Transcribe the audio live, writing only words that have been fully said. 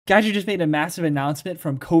Gaijin just made a massive announcement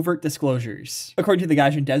from Covert Disclosures. According to the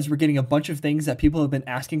Gaijin devs, we're getting a bunch of things that people have been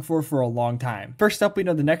asking for a long time. First up, we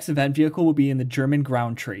know the next event vehicle will be in the German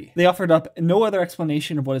ground tree. They offered up no other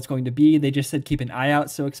explanation of what it's going to be. They just said keep an eye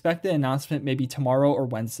out, so expect the announcement maybe tomorrow or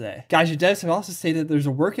Wednesday. Gaijin devs have also stated there's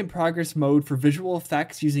a work in progress mode for visual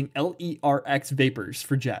effects using LERX vapors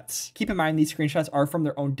for jets. Keep in mind these screenshots are from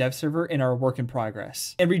their own dev server and are a work in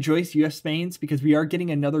progress. And rejoice US mains because we are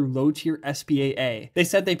getting another low tier SPAA. They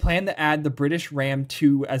said they plan to add the British Ram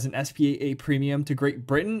 2 as an SPAA premium to Great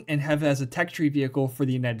Britain and have it as a tech tree vehicle for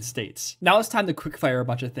the United States. Now it's time to quickfire a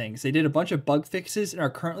bunch of things. They did a bunch of bug fixes and are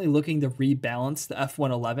currently looking to rebalance the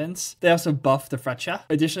F111s. They also buffed the Freccia.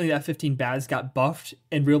 Additionally, the F15 Baz got buffed.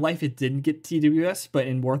 In real life, it didn't get TWS, but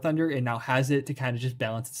in WarThunder, it now has it to kind of just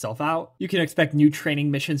balance itself out. You can expect new training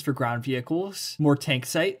missions for ground vehicles, more tank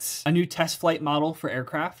sites, a new test flight model for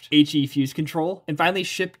aircraft, HE fuse control, and finally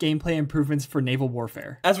ship gameplay improvements for naval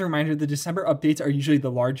warfare. As a reminder, the December updates are usually the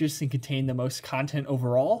largest and contain the most content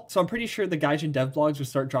overall, so I'm pretty sure the Gaijin dev blogs will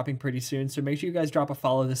start dropping pretty soon, so make sure you guys drop a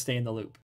follow to stay in the loop.